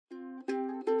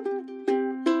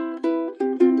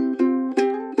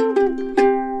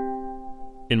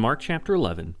In Mark chapter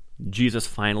 11, Jesus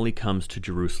finally comes to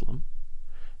Jerusalem.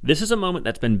 This is a moment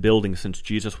that's been building since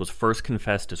Jesus was first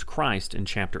confessed as Christ in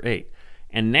chapter 8.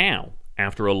 And now,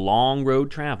 after a long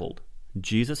road traveled,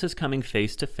 Jesus is coming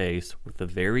face to face with the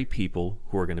very people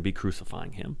who are going to be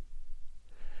crucifying him.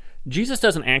 Jesus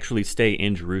doesn't actually stay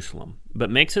in Jerusalem, but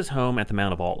makes his home at the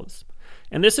Mount of Olives.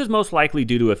 And this is most likely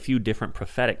due to a few different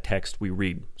prophetic texts we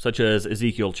read, such as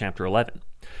Ezekiel chapter 11.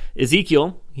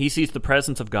 Ezekiel, he sees the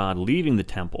presence of God leaving the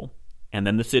temple, and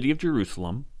then the city of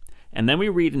Jerusalem. And then we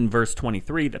read in verse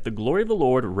 23 that the glory of the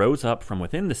Lord rose up from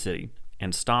within the city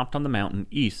and stopped on the mountain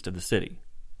east of the city.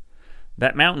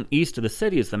 That mountain east of the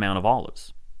city is the Mount of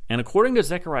Olives. And according to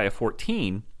Zechariah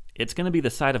 14, it's going to be the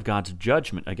site of God's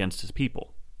judgment against his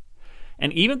people.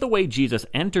 And even the way Jesus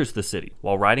enters the city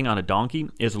while riding on a donkey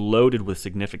is loaded with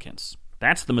significance.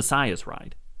 That's the Messiah's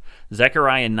ride.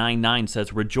 Zechariah 9:9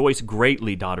 says, "Rejoice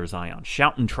greatly, daughter Zion.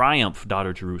 Shout in triumph,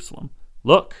 daughter Jerusalem.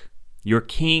 Look, your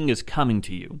king is coming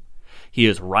to you. He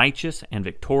is righteous and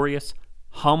victorious,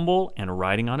 humble and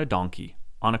riding on a donkey,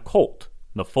 on a colt,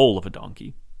 the foal of a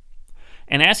donkey."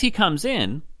 And as he comes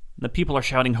in, the people are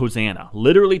shouting Hosanna,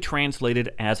 literally translated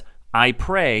as, "I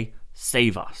pray,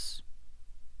 save us."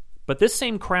 But this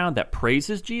same crowd that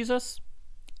praises Jesus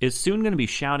is soon going to be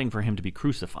shouting for him to be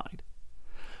crucified.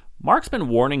 Mark's been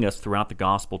warning us throughout the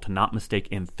gospel to not mistake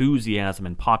enthusiasm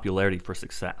and popularity for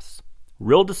success.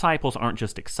 Real disciples aren't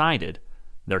just excited,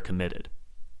 they're committed.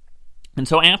 And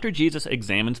so after Jesus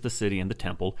examines the city and the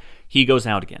temple, he goes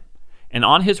out again. And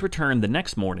on his return the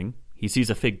next morning, he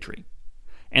sees a fig tree.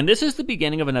 And this is the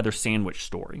beginning of another sandwich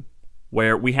story,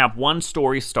 where we have one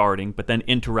story starting, but then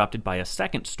interrupted by a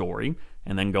second story,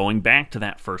 and then going back to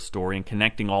that first story and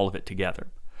connecting all of it together.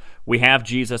 We have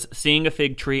Jesus seeing a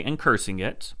fig tree and cursing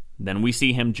it, then we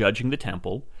see him judging the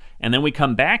temple, and then we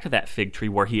come back to that fig tree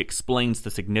where he explains the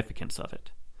significance of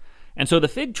it. And so the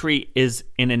fig tree is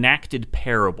an enacted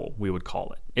parable, we would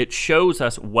call it. It shows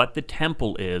us what the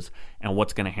temple is and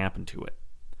what's going to happen to it.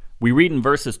 We read in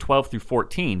verses 12 through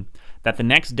 14 that the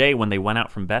next day when they went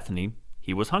out from Bethany,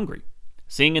 he was hungry.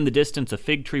 Seeing in the distance a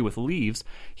fig tree with leaves,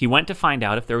 he went to find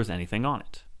out if there was anything on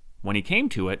it. When he came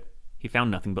to it, he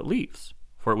found nothing but leaves,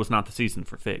 for it was not the season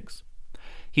for figs.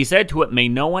 He said to it, "May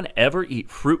no one ever eat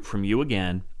fruit from you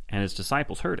again," and his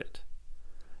disciples heard it.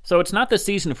 So it's not the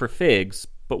season for figs,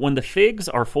 but when the figs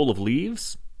are full of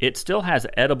leaves, it still has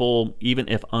edible, even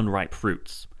if unripe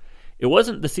fruits. It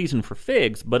wasn't the season for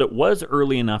figs, but it was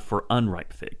early enough for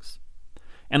unripe figs.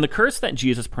 And the curse that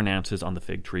Jesus pronounces on the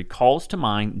fig tree calls to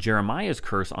mind Jeremiah's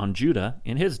curse on Judah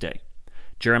in his day.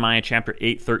 Jeremiah chapter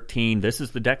 8:13, this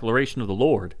is the declaration of the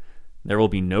Lord: "There will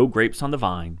be no grapes on the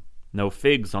vine, no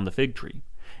figs on the fig tree,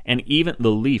 and even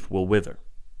the leaf will wither.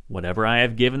 Whatever I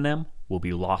have given them will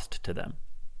be lost to them."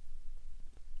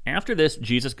 After this,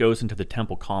 Jesus goes into the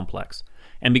temple complex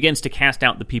and begins to cast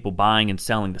out the people buying and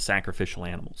selling the sacrificial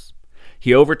animals.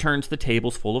 He overturns the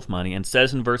tables full of money and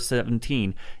says in verse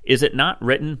 17, "Is it not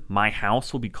written, 'My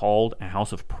house will be called a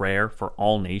house of prayer for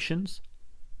all nations'?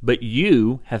 But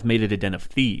you have made it a den of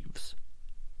thieves."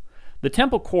 The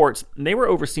temple courts, they were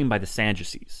overseen by the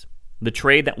Sadducees. The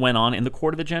trade that went on in the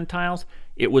court of the Gentiles,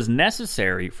 it was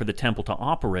necessary for the temple to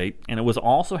operate, and it was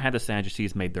also how the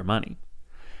Sadducees made their money.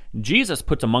 Jesus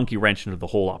puts a monkey wrench into the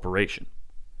whole operation.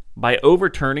 By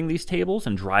overturning these tables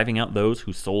and driving out those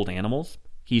who sold animals,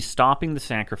 he's stopping the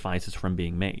sacrifices from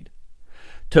being made.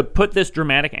 To put this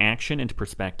dramatic action into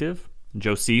perspective,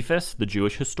 Josephus, the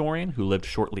Jewish historian who lived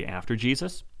shortly after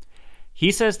Jesus,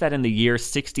 he says that in the year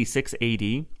 66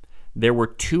 AD, there were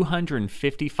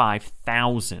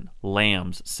 255,000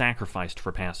 lambs sacrificed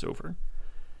for Passover.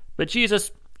 But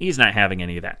Jesus, he's not having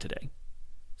any of that today.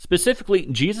 Specifically,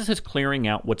 Jesus is clearing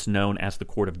out what's known as the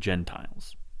court of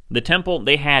Gentiles. The temple,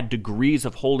 they had degrees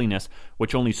of holiness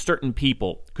which only certain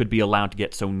people could be allowed to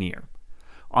get so near.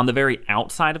 On the very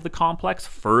outside of the complex,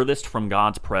 furthest from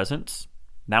God's presence,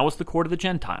 that was the court of the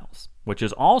Gentiles, which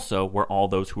is also where all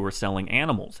those who were selling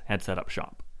animals had set up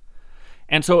shop.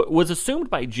 And so it was assumed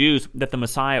by Jews that the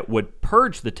Messiah would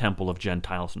purge the temple of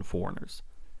Gentiles and foreigners.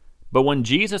 But when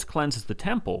Jesus cleanses the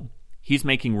temple, he's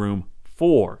making room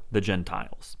for the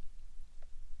Gentiles.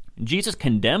 Jesus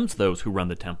condemns those who run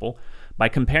the temple by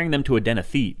comparing them to a den of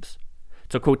thieves.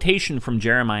 It's a quotation from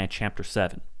Jeremiah chapter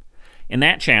 7. In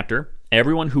that chapter,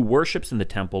 everyone who worships in the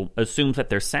temple assumes that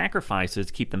their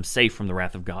sacrifices keep them safe from the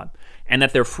wrath of God, and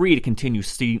that they're free to continue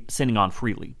sinning on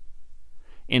freely.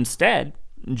 Instead,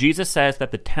 Jesus says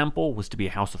that the temple was to be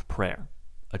a house of prayer,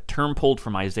 a term pulled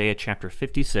from Isaiah chapter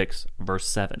 56, verse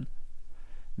 7.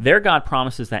 There God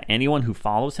promises that anyone who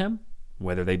follows him,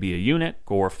 whether they be a eunuch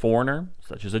or a foreigner,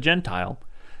 such as a Gentile,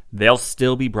 they'll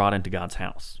still be brought into God's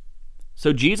house.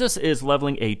 So Jesus is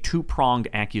leveling a two-pronged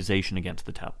accusation against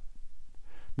the temple.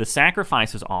 The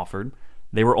sacrifices offered,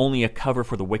 they were only a cover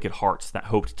for the wicked hearts that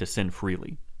hoped to sin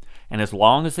freely. And as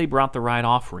long as they brought the right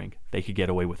offering, they could get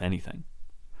away with anything.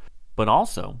 But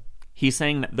also, he's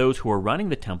saying that those who are running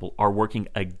the temple are working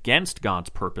against God's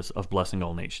purpose of blessing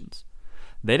all nations.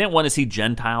 They didn't want to see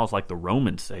Gentiles like the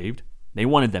Romans saved. They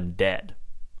wanted them dead.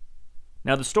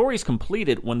 Now the story is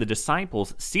completed when the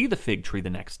disciples see the fig tree the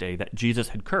next day that Jesus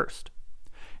had cursed.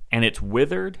 And it's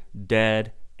withered,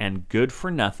 dead, and good for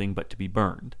nothing but to be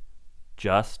burned,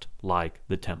 just like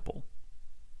the temple.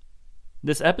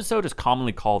 This episode is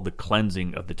commonly called the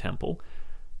cleansing of the temple,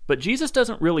 but Jesus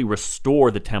doesn't really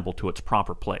restore the temple to its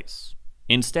proper place.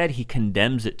 Instead, he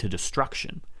condemns it to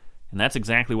destruction, and that's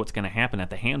exactly what's going to happen at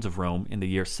the hands of Rome in the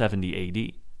year 70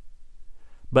 AD.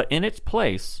 But in its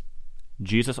place,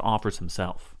 Jesus offers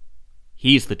himself.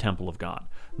 He's the temple of God,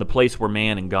 the place where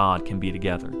man and God can be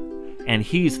together. And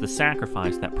he's the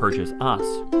sacrifice that purges us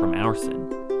from our sin,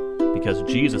 because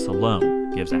Jesus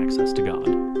alone gives access to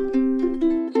God.